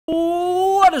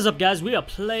What is up, guys? We are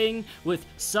playing with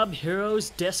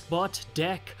SUBHEROOXD Deskbot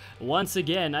deck once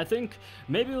again. I think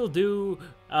maybe we'll do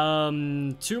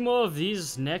 2 more of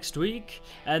these next week,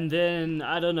 and then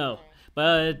I don't know.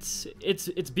 But it's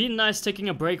been nice taking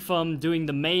a break from doing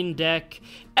the main deck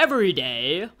every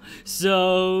day.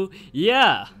 So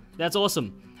yeah, that's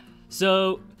awesome.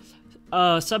 So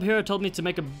SUBHERO told me to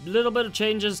make a little bit of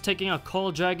changes, taking a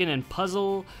Call Dragon and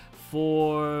Puzzle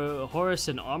for Horus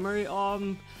and Armory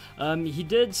Arm. He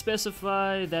did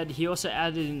specify that he also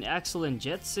added an Axel and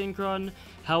Jet Synchron.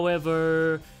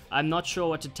 However, I'm not sure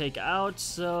what to take out,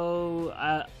 so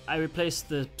I replaced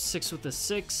the 6 with the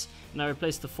 6, and I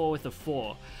replaced the 4 with the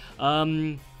 4.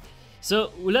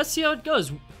 So let's see how it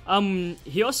goes.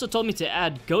 He also told me to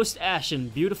add Ghost Ash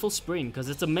and Beautiful Spring, because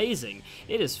it's amazing.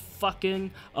 It is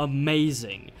fucking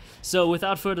amazing. So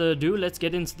without further ado, let's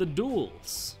get into the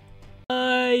duels.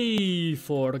 I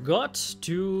forgot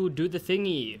to do the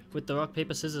thingy with the rock,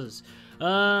 paper, scissors.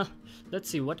 Let's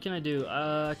see, what can I do?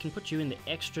 I can put you in the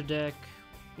extra deck.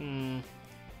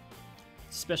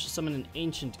 Special summon an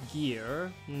ancient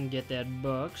gear. Get that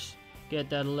box. Get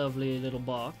that lovely little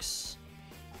box.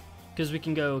 Because we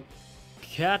can go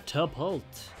catapultation.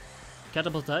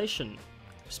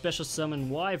 Special summon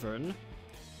Wyvern.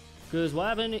 Because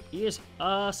Wyvern is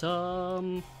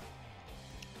awesome.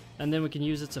 And then we can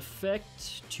use its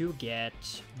effect to get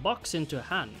box into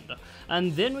hand.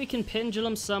 And then we can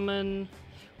pendulum summon,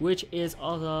 which is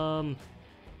awesome.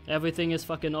 Everything is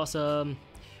fucking awesome.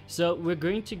 So we're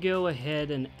going to go ahead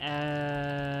and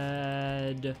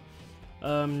add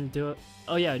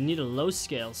oh yeah, I need a low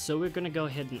scale, so we're gonna go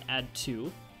ahead and add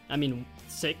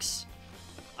 6.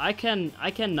 I can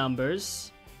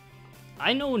numbers.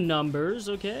 I know numbers,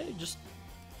 okay? Just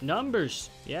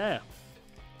numbers, yeah.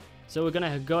 So we're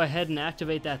gonna go ahead and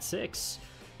activate that 6.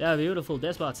 Yeah, beautiful,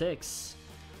 Deskbot 6.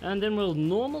 And then we'll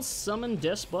normal summon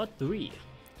Deskbot 3.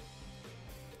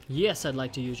 Yes, I'd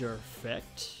like to use your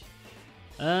effect.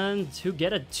 And to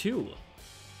get a 2.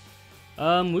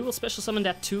 We will special summon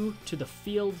that 2 to the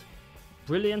field.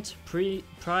 Brilliant,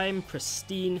 prime,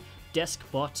 pristine,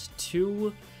 Deskbot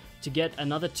 2 to get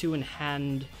another 2 in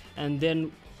hand. And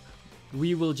then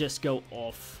we will just go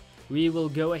off. We will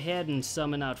go ahead and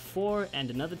summon out 4 and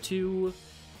another 2.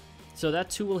 So that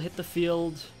 2 will hit the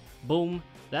field. Boom.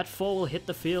 That 4 will hit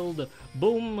the field.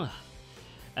 Boom.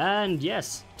 And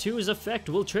yes, 2's effect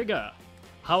will trigger.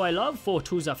 How I love for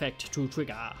 2's effect to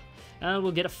trigger. And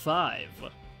we'll get a 5.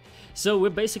 So we're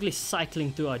basically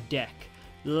cycling through our deck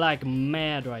like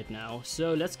mad right now.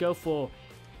 So let's go for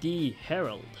the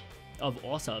Herald of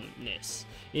Awesomeness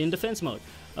in defense mode.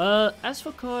 As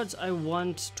for cards I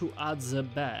want to add the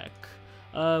back,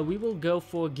 we will go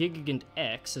for Gigant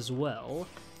X as well.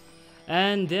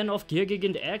 And then off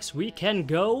Gigant X we can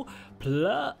go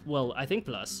plus, well, I think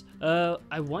plus.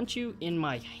 I want you in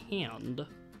my hand.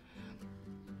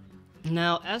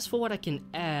 Now, as for what I can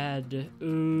add,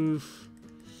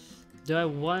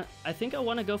 I think I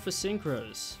want to go for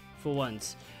Synchros for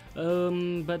once.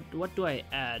 But what do I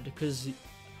add? Because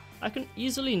I can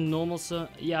easily normal, so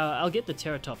yeah, I'll get the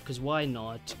Terratop, because why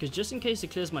not? Because just in case it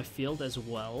clears my field as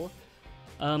well.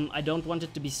 I don't want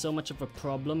it to be so much of a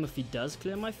problem if he does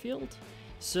clear my field.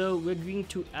 So we're going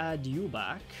to add you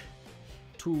back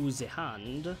to the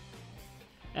hand.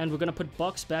 And we're going to put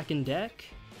box back in deck.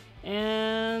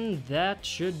 And that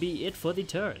should be it for the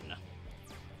turn.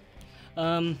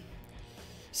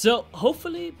 So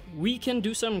hopefully we can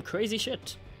do some crazy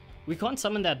shit. We can't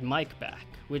summon that mic back,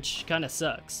 which kind of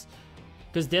sucks.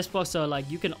 Because Deskbots are like,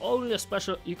 you can only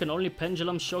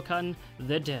pendulum Shokan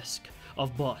the desk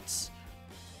of bots.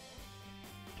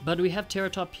 But we have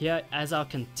Terratop here as our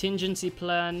contingency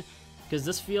plan, because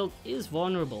this field is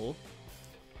vulnerable.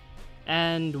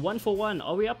 And 1 for 1,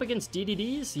 are we up against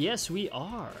DDDs? Yes, we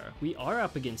are. We are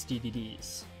up against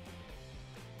DDDs.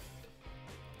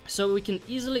 So we can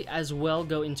easily as well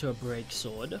go into a Break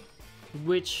Sword,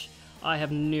 which I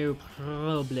have no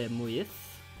problem with.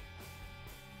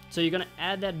 So you're gonna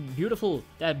add that beautiful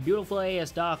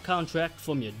AS Dark Contract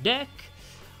from your deck.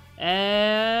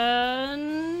 And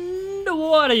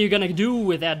what are you gonna do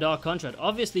with that Dark Contract?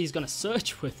 Obviously he's gonna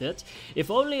search with it.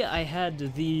 If only I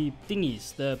had the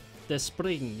thingies, the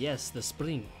spring, yes, the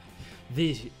spring.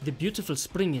 The beautiful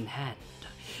spring in hand.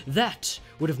 That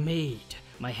would have made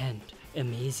my hand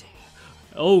amazing.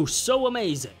 Oh, so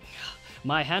amazing.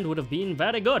 My hand would have been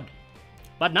very good.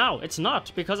 But now it's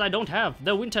not, because I don't have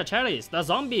the winter cherries, the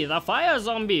zombie, the fire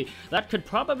zombie that could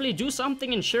probably do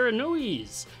something in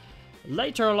Shiranui's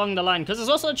later along the line, because there's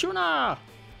also a tuna.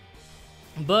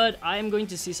 But I'm going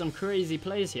to see some crazy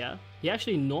plays here. He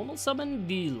actually normal summoned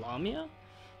the Lamia.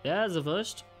 There's the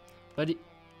first. But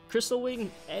Crystal Wing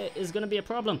is gonna be a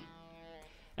problem.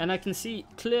 And I can see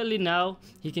clearly now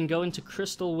he can go into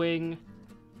Crystal Wing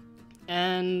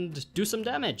and do some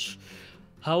damage.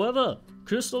 However,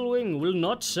 Crystal Wing will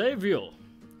not save you.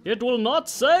 It will not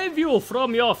save you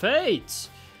from your fate.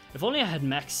 If only I had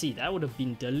Max C, that would have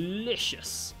been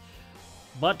delicious.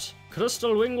 But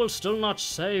Crystal Wing will still not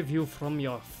save you from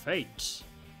your fate.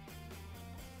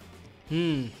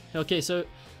 Okay, so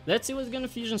let's see what's gonna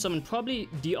fusion summon. Probably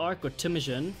D-Arc or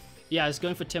Timijan. Yeah, he's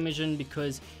going for Timijan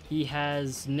because he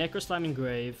has Necroslime and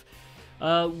Grave.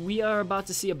 We are about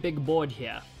to see a big board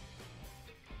here.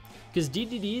 Because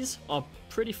DDDs are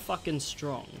pretty fucking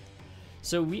strong.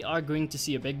 So we are going to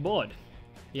see a big board.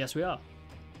 Yes, we are.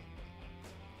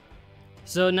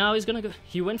 So now he's gonna go.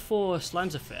 He went for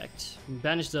Slime's effect.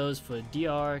 Banish those for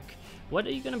D-Arc. What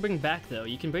are you gonna bring back though?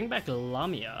 You can bring back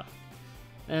Lamia.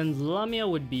 And Lamia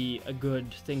would be a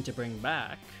good thing to bring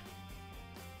back.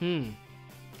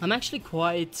 I'm actually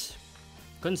quite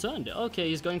concerned. Okay,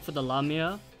 he's going for the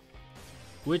Lamia,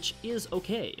 which is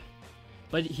okay.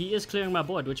 But he is clearing my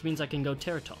board, which means I can go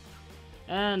Terratop.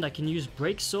 And I can use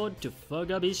Break Sword to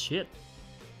fuck up his shit.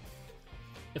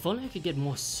 If only I could get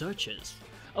more searches.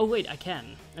 Oh wait, I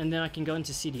can. And then I can go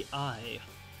into CDI.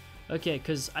 Okay,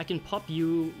 because I can pop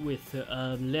you with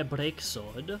Le Break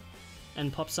Sword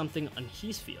and pop something on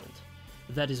his field.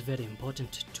 That is very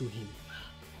important to him.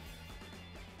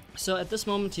 So at this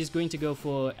moment he's going to go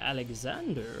for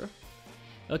Alexander.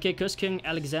 Okay, Curse King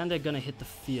Alexander gonna hit the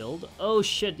field. Oh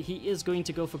shit, he is going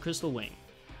to go for Crystal Wing.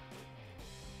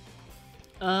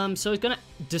 So he's gonna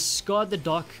discard the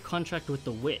Dark Contract with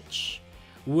the Witch,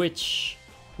 which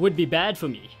would be bad for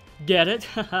me. Get it?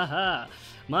 Hahaha.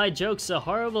 My jokes are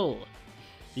horrible.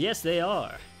 Yes, they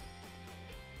are.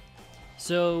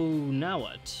 So now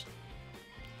what?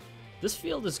 This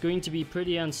field is going to be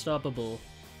pretty unstoppable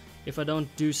if I don't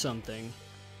do something.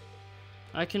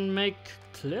 I can make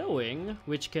Clear Wing,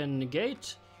 which can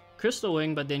negate Crystal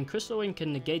Wing, but then Crystal Wing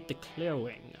can negate the Clear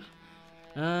Wing.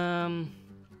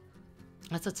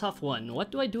 That's a tough one. What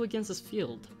do I do against this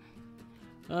field?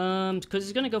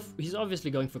 Because he's obviously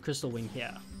going for Crystal Wing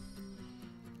here.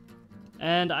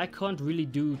 And I can't really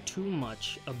do too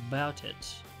much about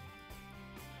it,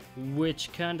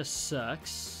 which kinda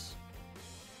sucks.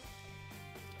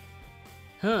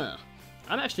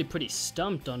 I'm actually pretty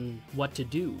stumped on what to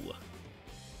do.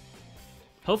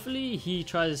 Hopefully he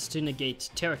tries to negate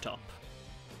Terratop,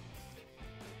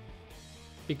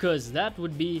 because that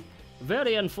would be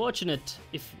very unfortunate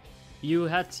if you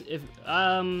had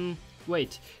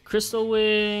wait, Crystal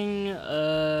Wing,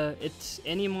 it's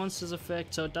any monster's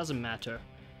effect, so it doesn't matter.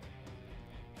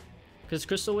 Because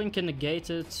Crystal Wing can negate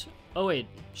it. Oh wait,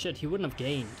 shit, he wouldn't have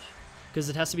gained. Because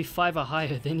it has to be 5 or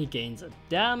higher, then he gains it.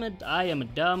 Damn it, I am a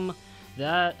dumb.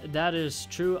 That is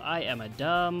true, I am a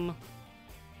dumb.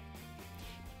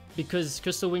 Because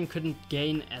Crystal Wing couldn't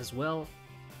gain as well.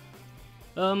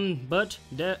 But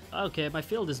okay, my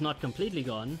field is not completely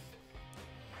gone.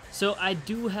 So I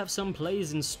do have some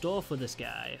plays in store for this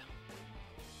guy.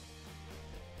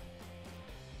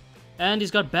 And he's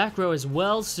got back row as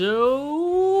well,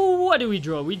 so what do we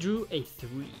draw? We drew a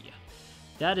 3.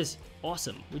 That is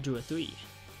awesome, we drew a 3.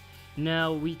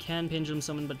 Now we can Pendulum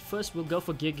Summon, but first we'll go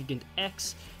for Gigant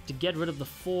X to get rid of the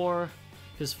 4.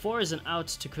 Because 4 is an out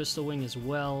to Crystal Wing as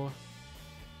well.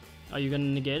 Are you gonna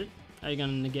negate it? Are you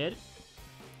gonna negate it?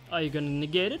 Are you gonna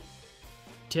negate it?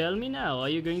 Tell me now, are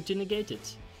you going to negate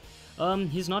it?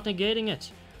 He's not negating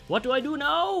it. What do I do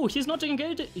now? He's not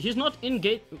negated. He's not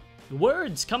engaged.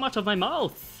 Words come out of my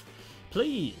mouth.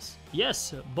 Please.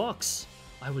 Yes, box.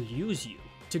 I will use you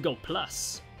to go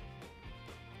plus.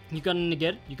 You gonna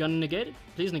negate it? You gonna negate it?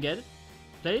 Please negate it.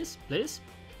 Please, please.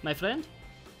 My friend.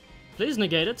 Please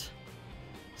negate it.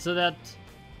 So that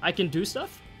I can do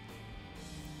stuff.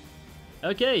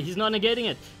 Okay, he's not negating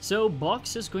it. So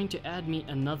box is going to add me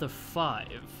another 5.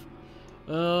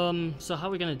 So how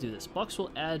are we gonna do this? Box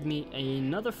will add me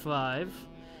another 5.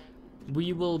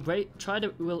 We will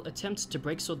we'll attempt to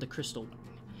break sword the Crystal Wing.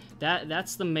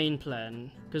 That's the main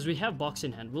plan, because we have box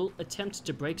in hand. We'll attempt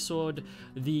to break sword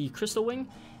the Crystal Wing,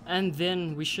 and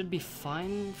then we should be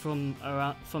fine from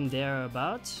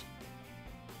thereabouts.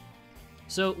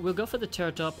 So we'll go for the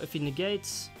Terratop. If he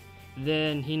negates,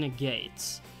 then he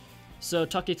negates. So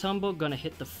Taketambo gonna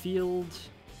hit the field.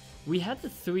 We had the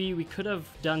 3, we could have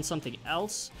done something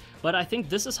else, but I think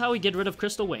this is how we get rid of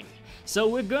Crystal Wing. So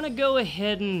we're gonna go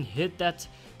ahead and hit that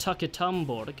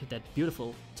Taketamborg, that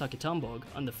beautiful Taketamborg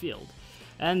on the field.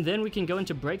 And then we can go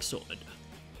into Break Sword.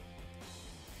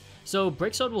 So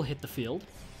Break Sword will hit the field.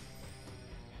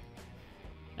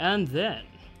 And then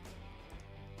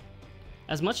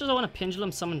As much as I want to pendulum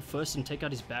summon first and take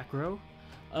out his back row,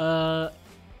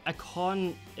 I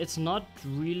can't. It's not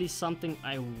really something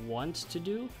I want to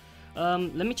do.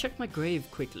 Let me check my grave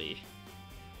quickly.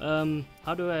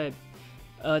 How do I...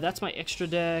 that's my extra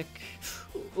deck.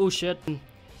 Oh shit.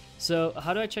 So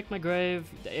how do I check my grave?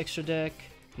 The extra deck,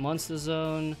 monster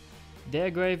zone, their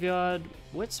graveyard.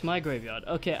 What's my graveyard?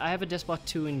 Okay, I have a Despot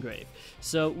 2 in grave.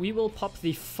 So we will pop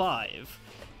the 5.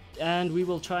 And we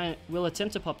will we'll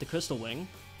attempt to pop the Crystal Wing.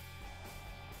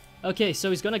 Okay, so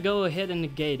he's gonna go ahead and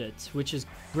negate it, which is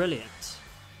brilliant.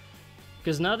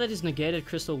 Because now that he's negated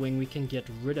Crystal Wing, we can get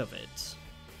rid of it.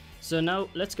 So now,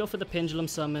 let's go for the Pendulum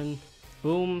Summon.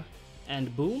 Boom,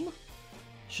 and boom.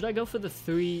 Should I go for the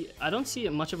 3? I don't see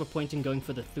much of a point in going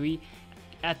for the 3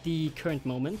 at the current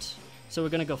moment. So we're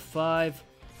gonna go 5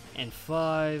 and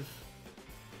 5.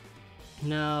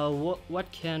 Now,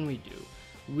 what can we do?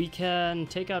 We can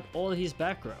take out all his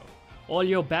back row. All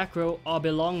your back row are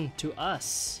belong to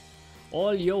us.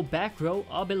 All your back row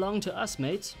are belong to us,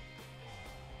 mate.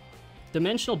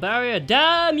 Dimensional barrier,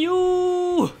 damn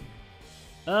you!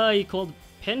 He called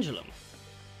Pendulum.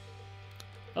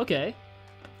 Okay.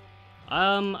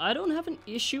 I don't have an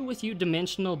issue with you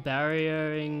dimensional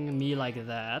barriering me like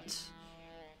that.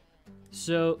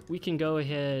 So we can go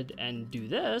ahead and do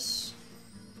this.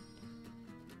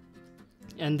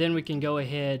 And then we can go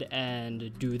ahead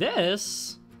and do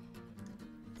this.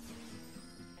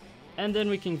 And then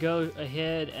we can go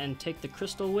ahead and take the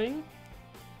Crystal Wing.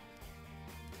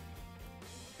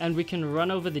 And we can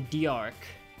run over the D-Arc.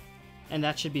 And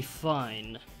that should be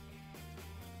fine.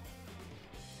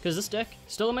 Because this deck,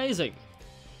 still amazing.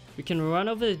 We can run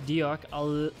over the D-Arc.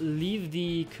 I'll leave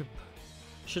the...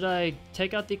 Should I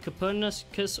take out the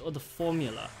Copernicus or the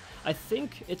Formula? I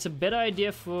think it's a better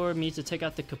idea for me to take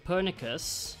out the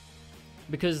Copernicus.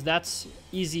 Because that's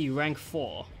easy rank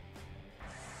 4.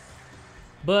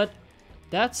 But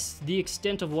that's the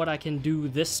extent of what I can do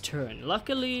this turn.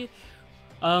 Luckily,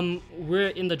 we're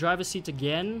in the driver's seat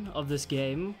again of this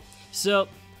game. So,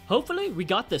 hopefully, we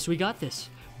got this. We got this.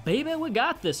 Baby, we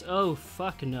got this. Oh,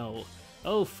 fuck no.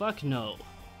 Oh, fuck no.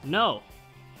 No.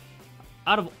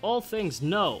 Out of all things,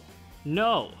 no.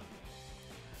 No.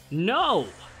 No!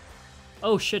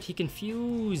 Oh shit, he can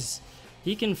fuse.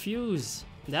 He can fuse.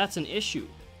 That's an issue.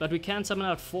 But we can summon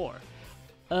out 4.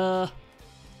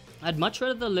 I'd much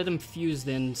rather let him fuse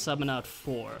than summon out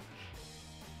 4.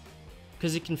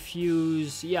 Because he can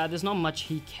fuse... Yeah, there's not much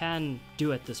he can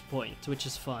do at this point, which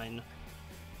is fine.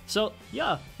 So,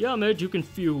 yeah, mate, you can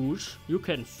fuse. You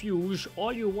can fuse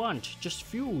all you want. Just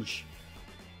fuse.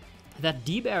 That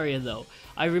D barrier, though.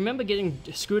 I remember getting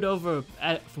screwed over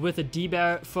with a D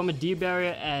barrier from a D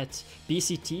barrier at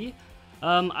BCT.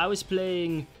 I was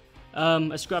playing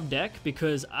a scrub deck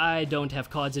because I don't have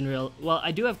cards in real... Well,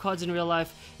 I do have cards in real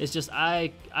life. It's just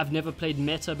I've never played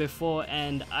meta before,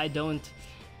 and I don't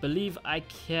believe I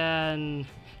can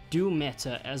do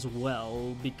meta as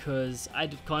well because I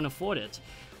can't afford it.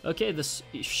 Okay, this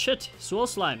shit, Swirl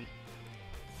Slime.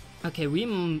 Okay,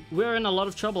 we're in a lot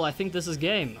of trouble. I think this is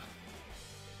game.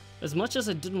 As much as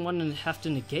I didn't want to have to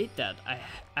negate that,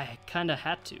 I kind of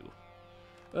had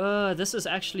to. This is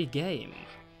actually game.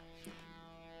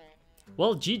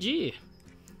 Well, GG.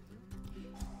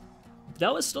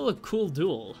 That was still a cool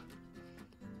duel.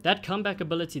 That comeback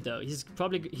ability, though, he's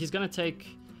gonna take...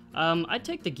 I'd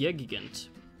take the Gear Gigant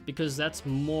because that's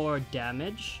more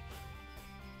damage.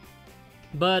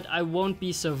 But I won't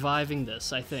be surviving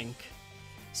this, I think.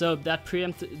 So that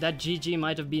GG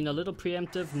might have been a little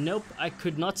preemptive. Nope, I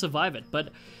could not survive it. But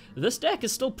this deck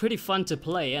is still pretty fun to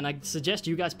play, and I suggest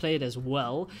you guys play it as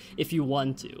well if you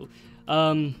want to.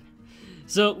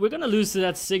 So we're gonna lose to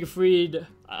that Siegfried.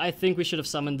 I think we should have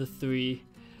summoned the 3.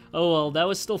 Oh well, that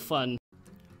was still fun.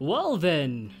 Well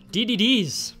then,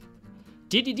 DDDs.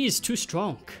 DDD's too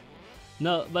strong.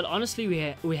 No, but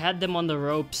honestly, we had them on the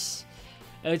ropes.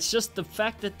 It's just the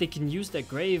fact that they can use their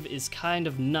grave is kind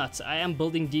of nuts. I am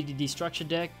building DDD structure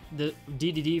deck, the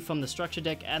DDD from the structure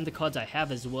deck and the cards I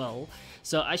have as well.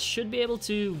 So I should be able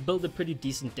to build a pretty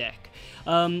decent deck.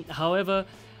 However,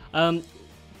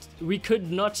 we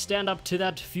could not stand up to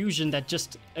that fusion that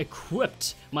just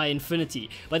equipped my Infinity.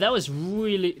 But that was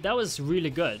really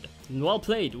good. Well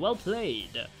played, well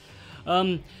played.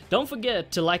 Don't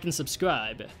forget to like and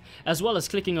subscribe, as well as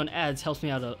clicking on ads helps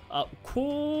me out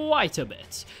quite a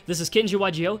bit. This is Kenji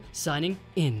YGO signing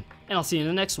in, and I'll see you in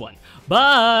the next one.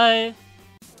 Bye!